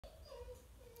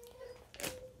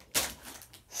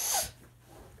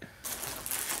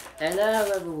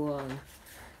Hello everyone.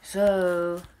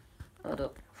 So, hold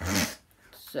up.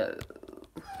 So,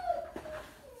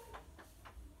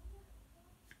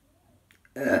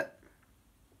 I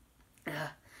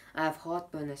have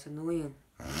heartburn. It's annoying.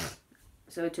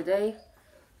 So today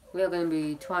we are going to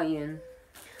be trying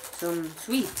some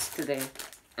sweets today.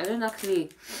 I don't actually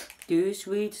do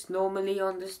sweets normally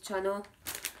on this channel,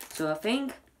 so I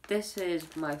think this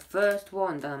is my first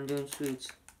one that I'm doing sweets.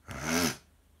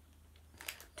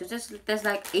 So there's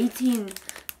like 18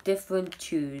 different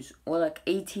CHEWS, or like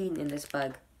 18 in this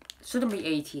bag. Shouldn't be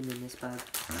 18 in this bag.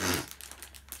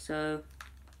 So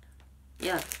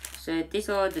yeah, so these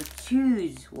are the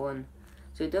CHEWS one.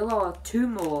 So there are 2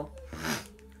 more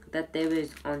that there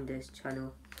is on this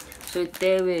channel. So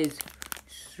there is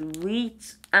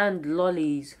sweets and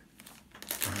lollies.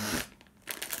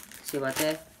 See right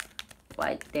there?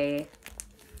 Right there.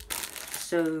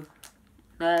 So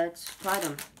let's try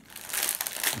them.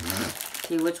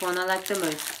 See which one I like the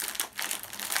most.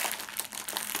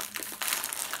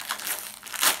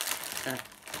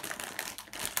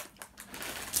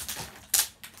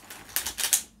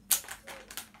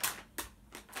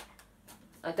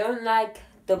 I don't like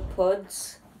the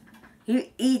puds. Who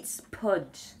eats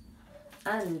puds?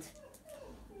 And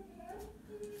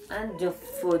the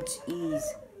fudgies.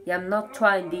 Yeah, I'm not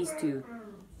trying these 2.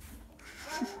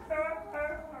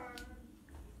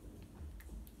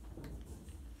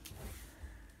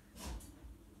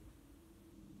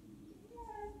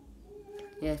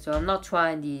 Yeah, so I'm not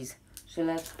trying these. So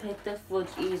let's pick the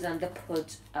fudgies and the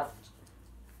puds out.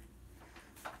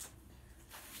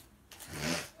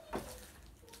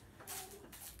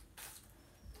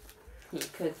 You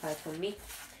could hide from me.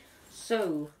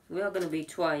 So we are going to be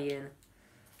trying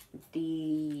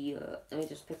the. Let me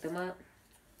just pick them out.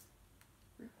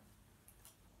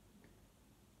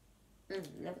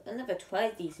 I never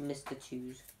tried these Mr.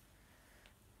 CHEWS.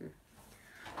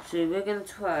 So we're going to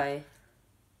try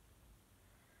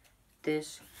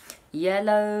this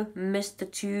yellow Mr.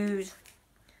 CHEWS,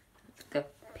 the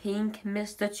pink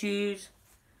Mr. CHEWS,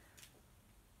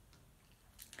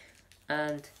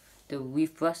 and the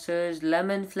refreshers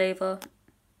lemon flavor.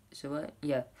 Is it right?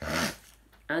 Yeah.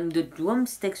 And the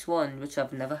drumsticks one, which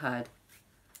I've never had.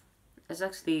 It's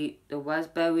actually the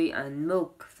raspberry and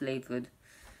milk flavored.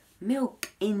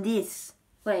 Milk in this.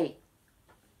 Wait.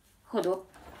 Hold up.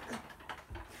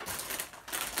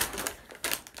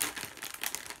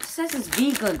 It says it's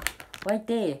vegan. Right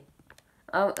there.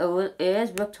 It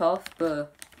is ripped off,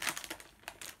 but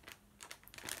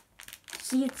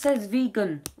see, it says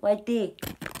vegan right there.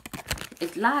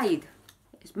 It lied.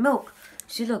 It's milk.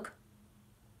 See, look.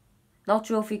 Not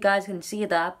sure if you guys can see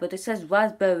that, but it says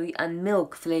raspberry and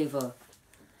milk flavor.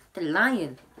 They're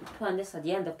lying. I'm trying this at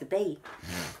the end of the day.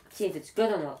 See if it's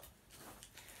good or not.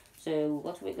 So,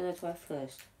 what are we gonna try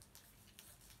first?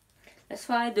 Let's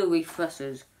try the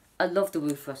refreshers. I love the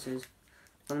refreshers.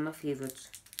 One of my favorites.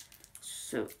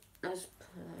 So, let's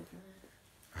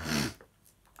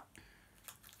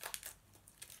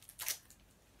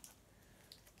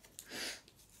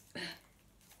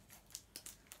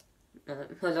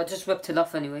well, I just ripped it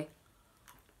off anyway.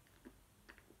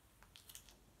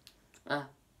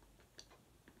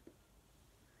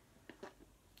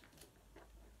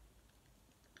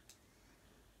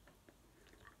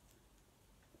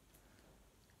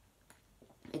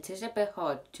 It is a bit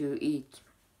hard to eat.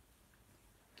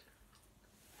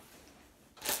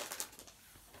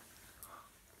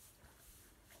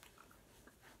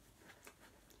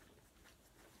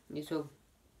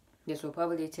 This will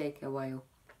probably take a while.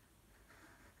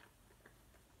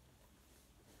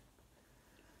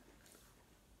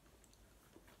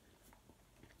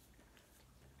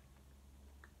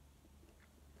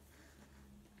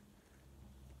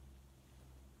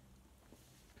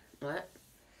 Right,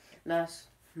 that's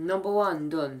number 1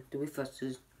 done, the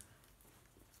refreshers.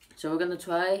 So we're gonna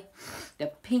try the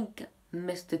pink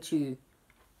Mr.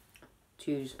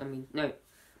 CHEWS. I mean, no,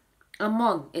 I'm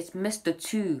wrong. It's Mr.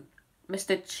 CHEW,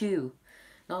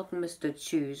 not Mr.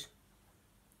 CHEWS.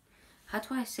 How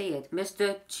do I say it?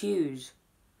 Mr. CHEWS.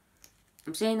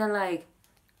 I'm saying it like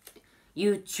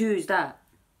you choose that,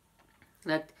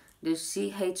 like the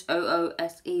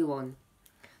CHOOSE one.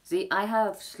 See, I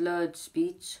have slurred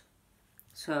speech.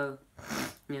 So,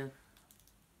 yeah.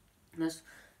 Let's,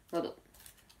 hold up.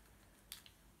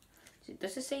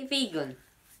 Does it say vegan?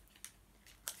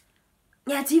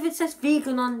 Yeah, it even says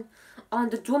vegan on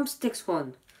the drumsticks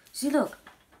one. See, look.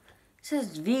 It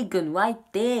says vegan right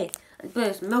there. But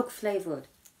it's milk flavoured.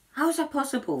 How is that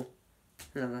possible?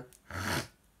 Hold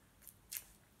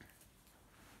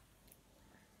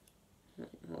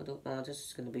up. Oh, this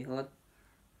is going to be hard.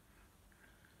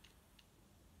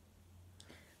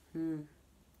 Oh.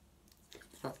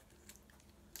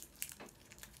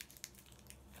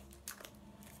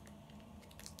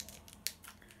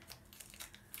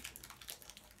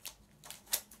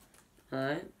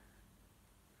 Alright.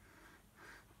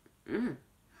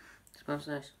 Smells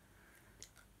nice.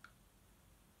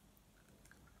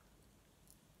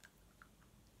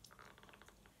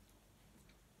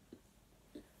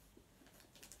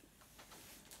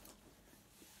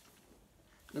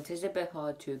 It is a bit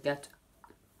hard to get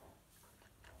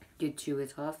to chew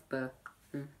it off, but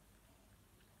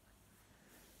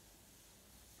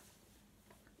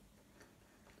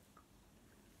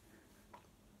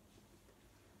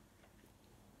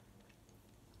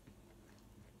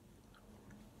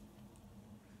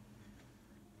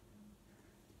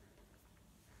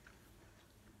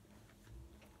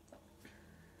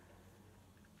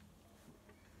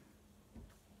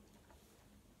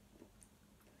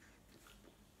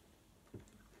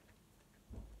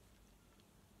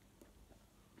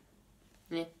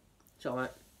yeah, it's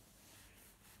alright.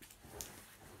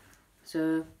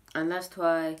 So, and let's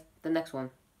try the next one.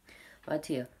 Right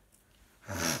here.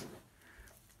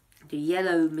 The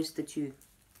yellow Mr. Chew.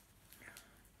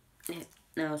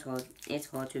 Now it's hard. It's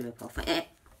hard to rip off.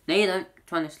 No you don't.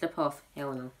 Trying to slip off.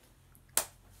 Hell no.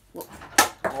 What?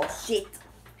 Oh shit.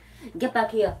 Get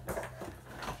back here.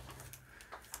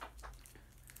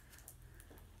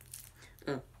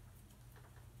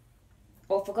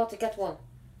 Oh, I forgot to get one.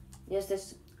 There's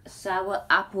this sour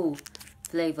apple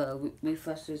flavour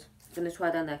refreshers. Gonna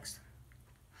try that next.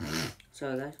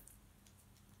 Sorry guys.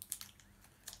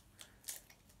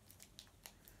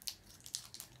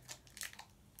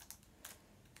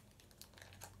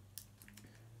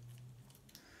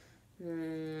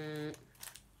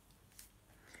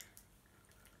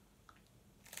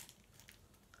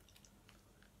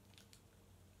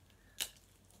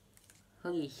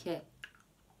 Holy shit.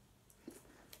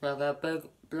 I got a big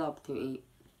blob to eat.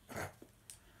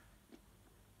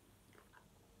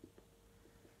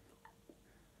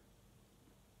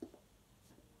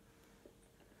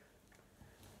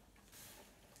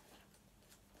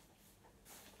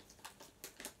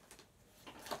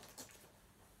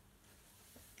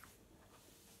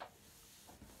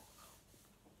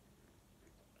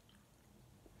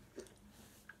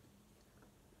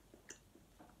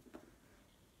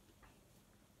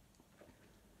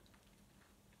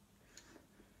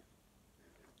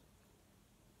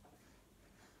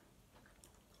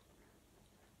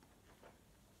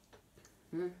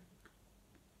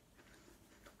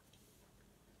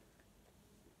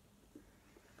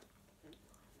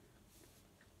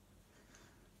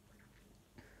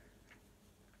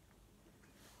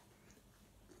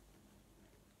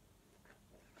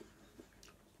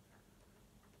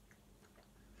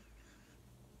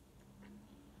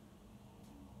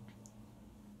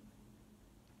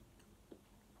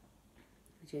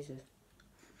 Jesus.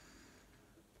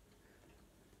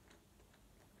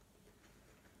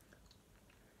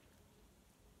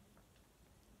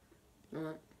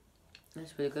 Alright,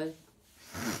 that's pretty good.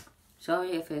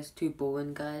 Sorry if it's too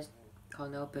boring, guys.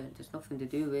 Can't help it. There's nothing to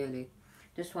do really.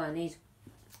 Just one of these.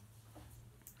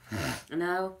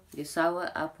 Now the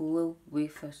sour apple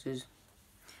refreshers.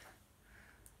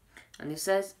 And it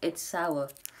says it's sour,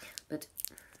 but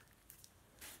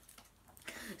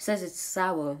it says it's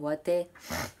sour right there.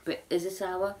 But is it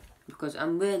sour? Because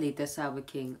I'm really the sour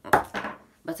king.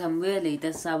 But I'm really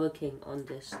the sour king on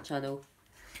this channel.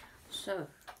 So,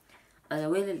 and I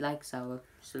really like sour.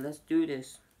 So let's do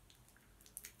this.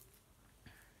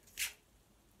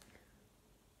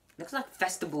 Looks like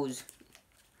vegetables.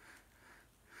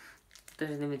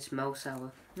 Doesn't even smell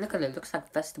sour. Look at it, looks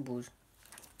like vegetables.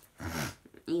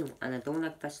 Ew, and I don't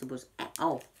like vegetables at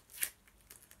all.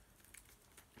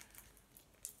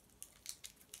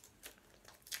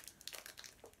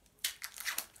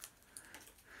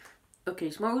 Okay,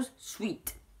 it smells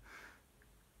sweet.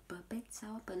 But a bit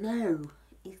sour, but no.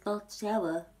 It's not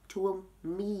sour to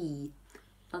me.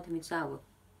 It's not even sour.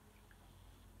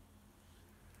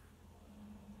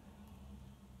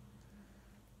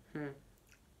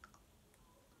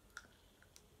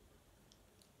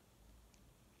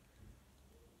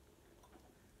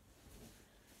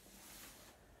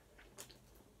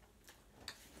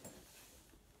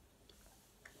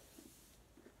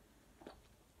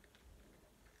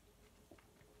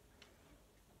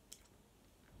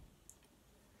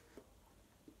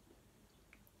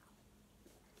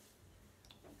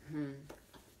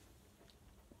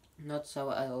 Not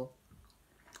sour at all.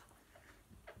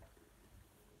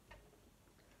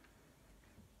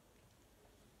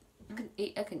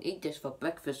 I can eat this for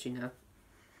breakfast, you know.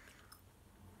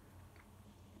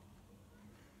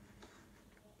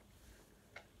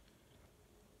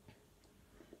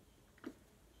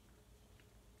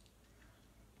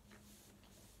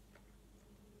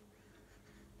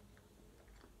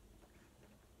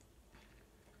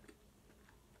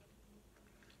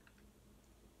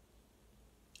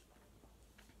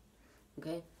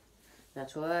 Okay,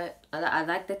 that's alright. I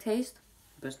like the taste,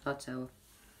 but it's not sour.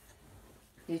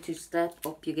 You need to step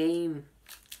up your game.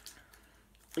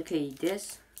 Okay,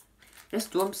 this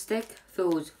drumstick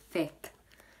feels thick.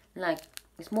 Like,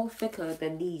 it's more thicker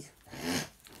than these.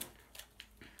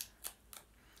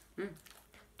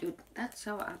 Dude, that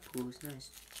sour apple is nice.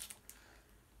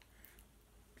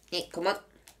 Hey, come on.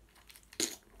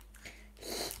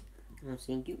 Oh,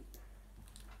 thank you.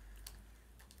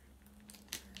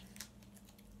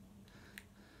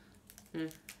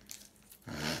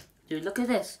 Dude, look at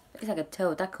this. It's like a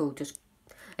pterodactyl just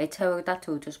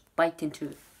bite into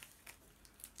it.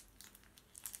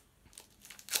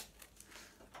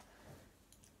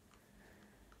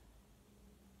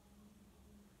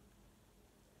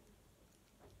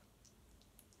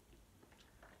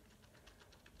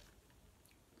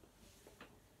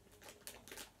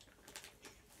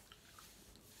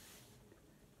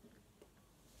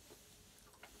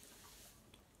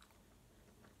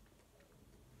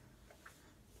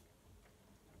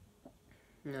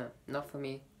 No, not for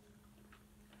me.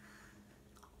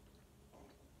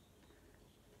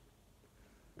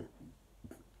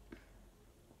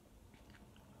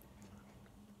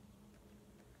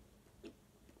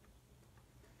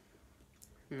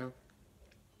 No.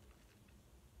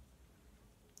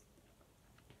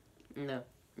 No,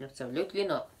 absolutely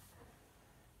not.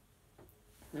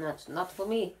 That's not for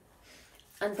me.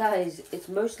 And guys, it's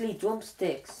mostly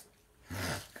drumsticks.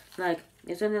 Like,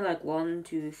 it's only like 1,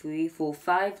 2, 3, 4,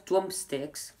 5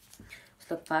 drumsticks. It's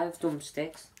like 5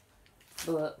 drumsticks.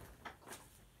 But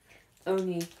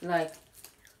only like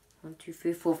 1, 2,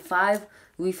 3, 4, 5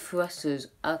 leaf thrusters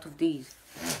out of these.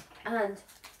 And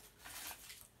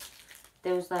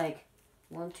there was like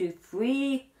 1, 2,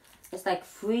 3. It's like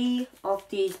 3 of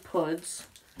these puds.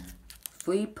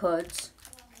 3 puds.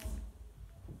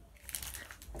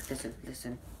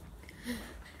 Listen.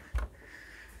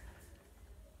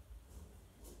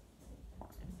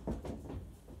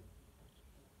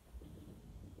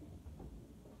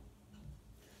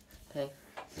 Okay.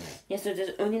 Yeah, so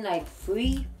there's only like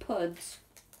 3 puds,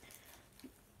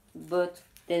 but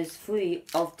there's 3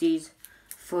 of these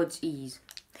fudgies.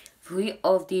 3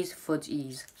 of these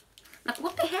fudgies. Like,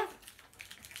 what the hell?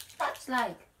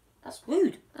 That's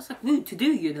rude. That's like rude to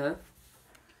do, you know.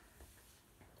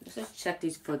 Let's just check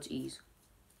these fudgies.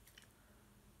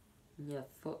 Yeah,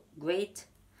 great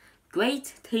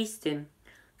tasting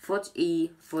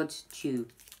fudge chew.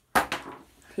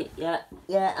 yeah,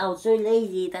 I was so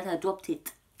lazy that I dropped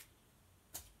it.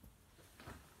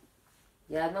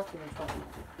 Yeah, I'm not even trying.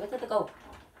 Where did it go?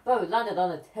 Bro, it landed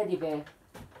on a teddy bear.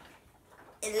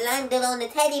 It landed on a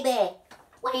teddy bear.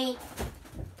 Wait.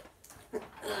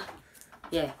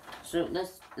 Yeah, so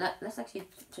let's actually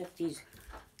check these.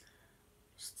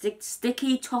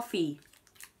 Sticky toffee.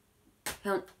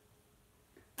 Hell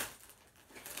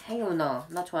no,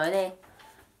 not trying it.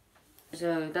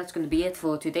 So that's gonna be it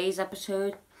for today's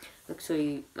episode.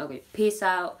 Okay, peace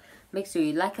out. Make sure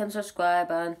you like and subscribe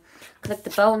and click the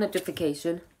bell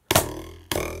notification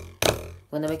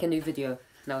when I make a new video.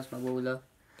 That was my roller.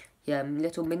 Yeah,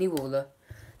 little mini roller.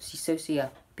 So see ya.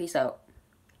 Peace out.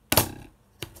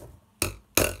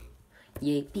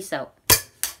 Yeah, peace out.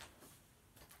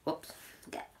 Whoops.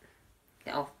 Get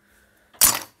off.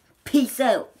 Peace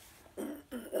out.